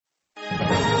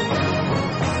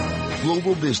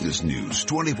Global business news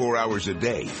 24 hours a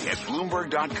day at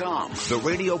Bloomberg.com, the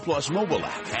Radio Plus mobile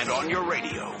app, and on your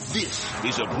radio. This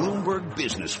is a Bloomberg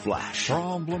Business Flash.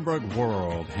 From Bloomberg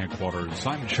World Headquarters,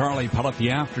 I'm Charlie Pellet. The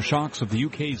aftershocks of the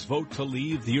UK's vote to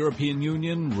leave the European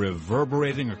Union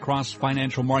reverberating across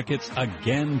financial markets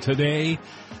again today.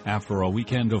 After a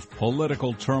weekend of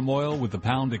political turmoil with the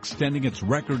pound extending its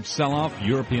record sell-off,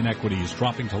 European equities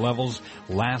dropping to levels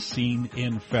last seen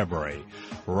in February.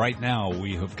 Right now,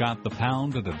 we have got the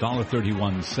pound at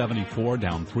 $1.3174,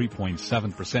 down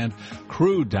 3.7%.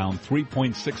 Crude down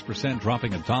 3.6%,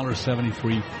 dropping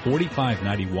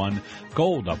 $1.7345.91.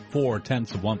 Gold up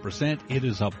 0.4%. It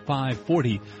is up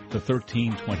 $5.40 to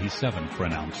 $13.27 for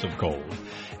an ounce of gold.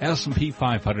 S&P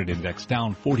 500 index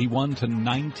down 41 to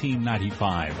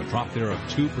 1995, a drop there of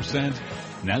 2%.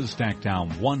 NASDAQ down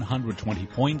 120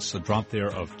 points, a drop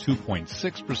there of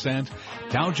 2.6%.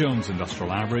 Dow Jones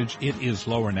Industrial Average, it is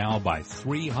lower now by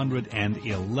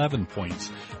 311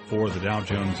 points for the Dow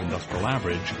Jones Industrial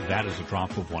Average. That is a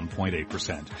drop of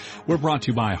 1.8%. We're brought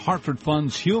to you by Hartford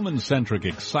Funds, human-centric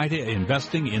exciting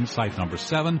investing, insight number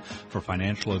 7 for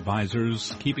financial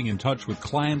advisors. Keeping in touch with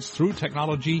clients through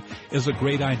technology is a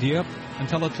great idea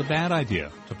until it's a bad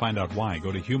idea. To find out why,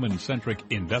 go to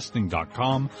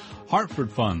humancentricinvesting.com.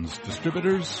 Hartford Funds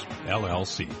Distributors,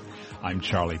 LLC. I'm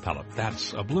Charlie Pellet.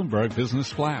 That's a Bloomberg Business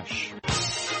Flash.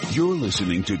 You're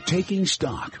listening to Taking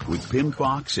Stock with Pimm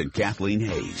Fox and Kathleen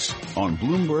Hayes on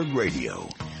Bloomberg Radio.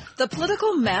 The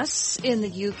political mess in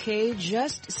the UK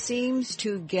just seems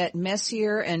to get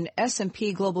messier, and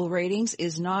S&P Global Ratings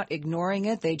is not ignoring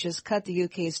it. They just cut the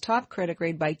UK's top credit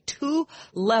grade by 2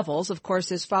 levels. Of course,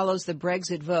 this follows the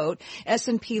Brexit vote.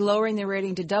 S&P lowering their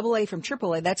rating to AA from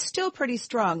AAA. That's still pretty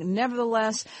strong.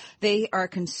 Nevertheless, they are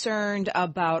concerned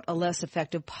about a less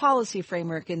effective policy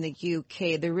framework in the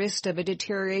UK, the risk of a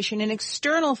deterioration in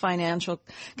external financial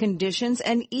conditions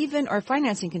and even, or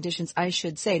financing conditions, I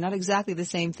should say, not exactly the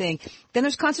same thing. Then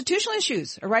there's constitutional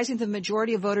issues arising from the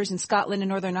majority of voters in Scotland and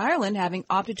Northern Ireland having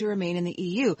opted to remain in the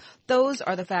EU. Those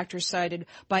are the factors cited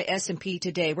by S&P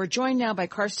today. We're joined now by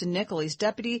Carsten Nickel. He's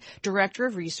Deputy Director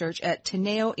of Research at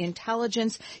Teneo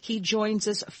Intelligence. He joins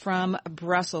us from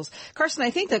Brussels. Carsten,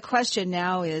 I think the question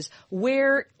now is,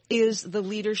 where is the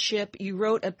leadership? You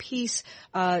wrote a piece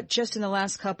just in the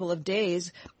last couple of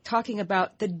days talking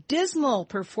about the dismal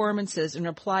performances in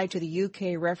reply to the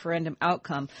UK referendum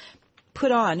outcome put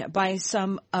on by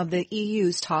some of the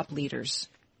EU's top leaders.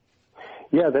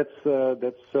 Yeah,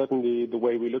 that's certainly the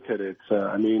way we look at it.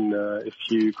 If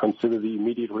you consider the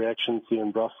immediate reactions here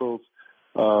in Brussels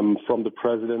from the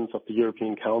presidents of the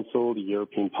European Council, the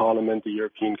European Parliament, the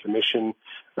European Commission,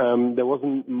 there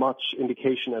wasn't much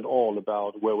indication at all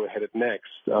about where we're headed next.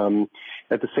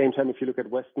 At the same time, if you look at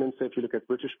Westminster, if you look at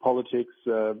British politics,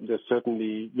 there's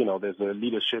certainly, there's a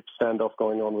leadership standoff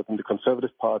going on within the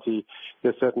Conservative Party.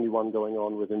 There's certainly one going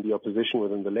on within the opposition,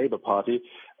 within the Labour Party.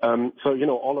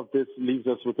 All of this leaves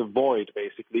us with a void,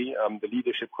 basically. The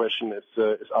leadership question is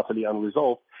utterly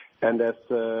unresolved. And as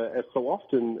so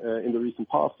often in the recent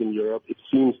past in Europe, it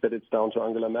seems that it's down to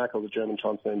Angela Merkel, the German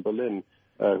Chancellor in Berlin,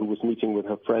 who was meeting with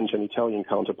her French and Italian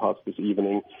counterparts this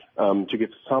evening to give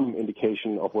some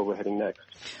indication of where we're heading next.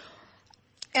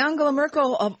 Angela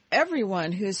Merkel, of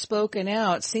everyone who's spoken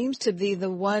out, seems to be the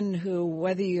one who,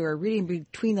 whether you're reading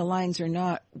between the lines or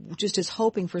not, just is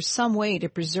hoping for some way to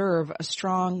preserve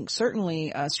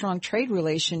certainly a strong trade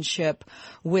relationship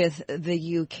with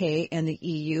the UK and the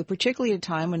EU, particularly at a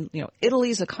time when,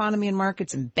 Italy's economy and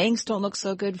markets and banks don't look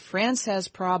so good. France has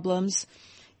problems.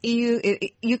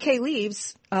 UK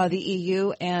leaves the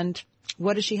EU, and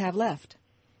what does she have left?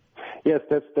 Yes,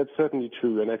 that's certainly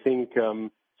true. And I think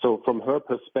so from her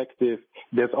perspective,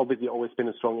 there's obviously always been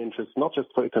a strong interest, not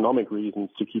just for economic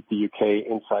reasons, to keep the UK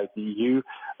inside the EU.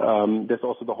 There's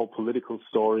also the whole political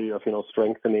story of,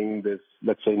 strengthening this,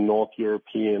 let's say, North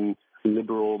European,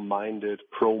 liberal-minded,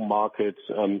 pro-market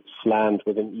slant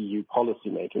within EU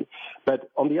policymaking. But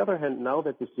on the other hand, now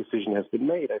that this decision has been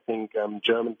made, I think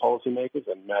German policymakers,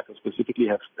 and Merkel specifically,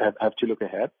 have to look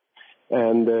ahead.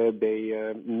 And they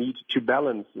need to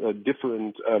balance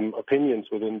different opinions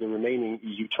within the remaining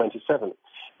EU 27.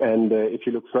 And if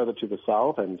you look further to the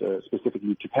south, and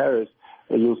specifically to Paris,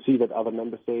 you'll see that other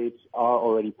member states are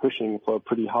already pushing for a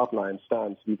pretty hardline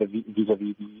stance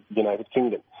vis-à-vis the United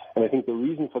Kingdom. And I think the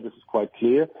reason for this is quite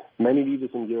clear. Many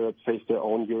leaders in Europe face their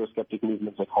own Eurosceptic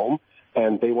movements at home,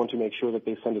 and they want to make sure that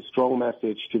they send a strong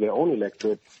message to their own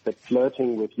electorate that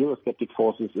flirting with Eurosceptic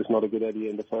forces is not a good idea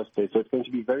in the first place. So it's going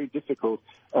to be very difficult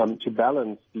to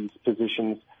balance these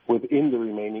positions within the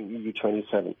remaining EU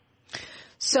 27.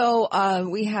 So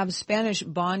we have Spanish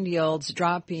bond yields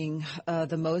dropping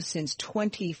the most since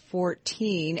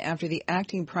 2014 after the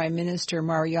acting Prime Minister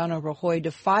Mariano Rajoy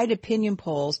defied opinion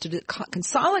polls to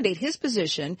consolidate his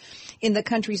position in the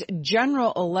country's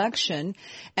general election.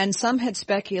 And some had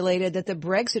speculated that the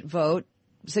Brexit vote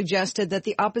suggested that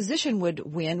the opposition would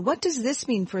win. What does this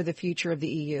mean for the future of the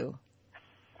EU?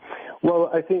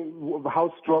 Well, I think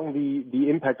how strong the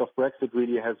impact of Brexit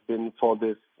really has been for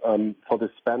this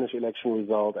Spanish election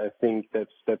result, I think that's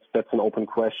an open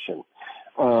question.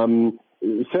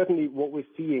 Certainly what we're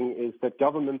seeing is that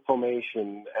government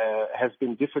formation has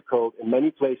been difficult in many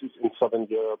places in Southern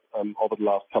Europe over the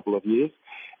last couple of years.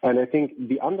 And I think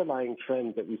the underlying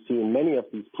trend that we see in many of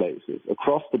these places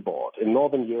across the board in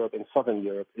Northern Europe and Southern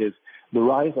Europe is the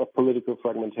rise of political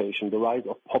fragmentation, the rise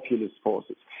of populist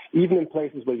forces. Even in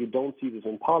places where you don't see this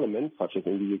in parliament, such as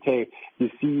in the UK, you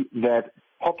see that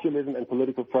populism and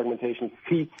political fragmentation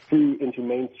feeds through into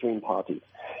mainstream parties.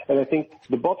 And I think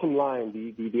the bottom line,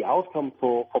 the outcome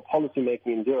for policymaking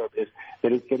in Europe is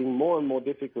that it's getting more and more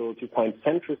difficult to find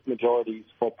centrist majorities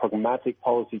for pragmatic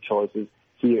policy choices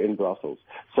here in Brussels.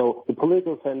 So the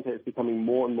political center is becoming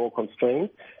more and more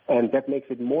constrained, and that makes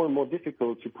it more and more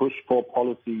difficult to push for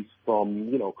policies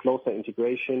from, closer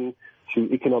integration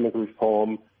to economic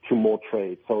reform to more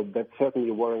trade. So that's certainly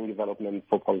a worrying development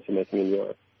for policymaking in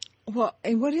Europe. Well,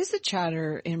 and what is the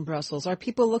chatter in Brussels? Are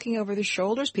people looking over their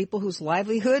shoulders, people whose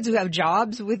livelihoods, who have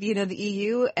jobs with, the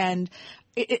EU? And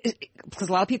because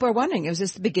a lot of people are wondering, is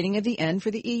this the beginning of the end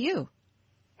for the EU?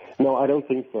 No, I don't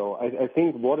think so. I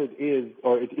think what it is,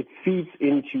 or it feeds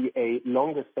into a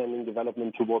longer-standing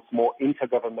development towards more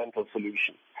intergovernmental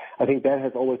solutions. I think that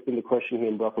has always been the question here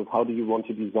in Brussels. How do you want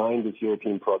to design this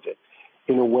European project?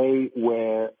 In a way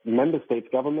where member states'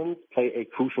 governments play a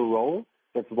crucial role,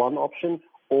 that's one option,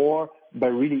 or by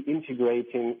really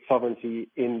integrating sovereignty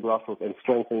in Brussels and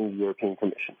strengthening the European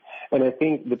Commission. And I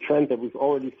think the trend that we've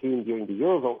already seen during the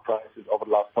Eurozone crisis over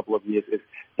the last couple of years is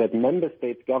that member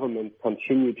states' governments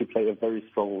continue to play a very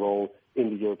strong role in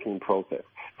the European process.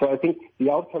 So I think the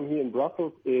outcome here in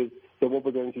Brussels is that what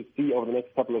we're going to see over the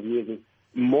next couple of years is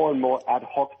more and more ad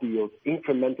hoc deals,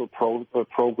 incremental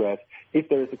progress. If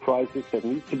there is a crisis that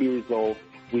needs to be resolved,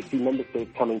 we see member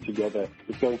states coming together.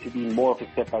 It's going to be more of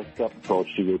a step-by-step approach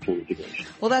to European integration.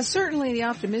 Well, that's certainly the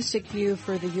optimistic view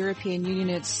for the European Union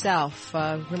itself.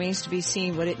 Remains to be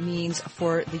seen what it means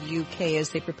for the UK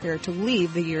as they prepare to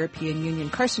leave the European Union.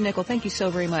 Carsten Nickel, thank you so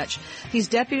very much. He's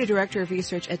Deputy Director of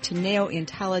Research at Teneo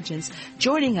Intelligence,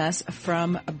 joining us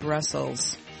from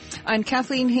Brussels. I'm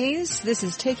Kathleen Hayes. This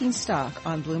is Taking Stock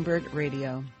on Bloomberg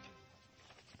Radio.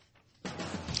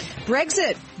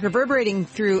 Brexit reverberating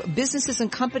through businesses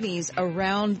and companies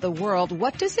around the world.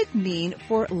 What does it mean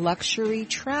for luxury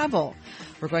travel?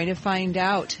 We're going to find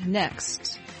out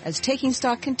next as Taking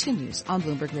Stock continues on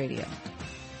Bloomberg Radio.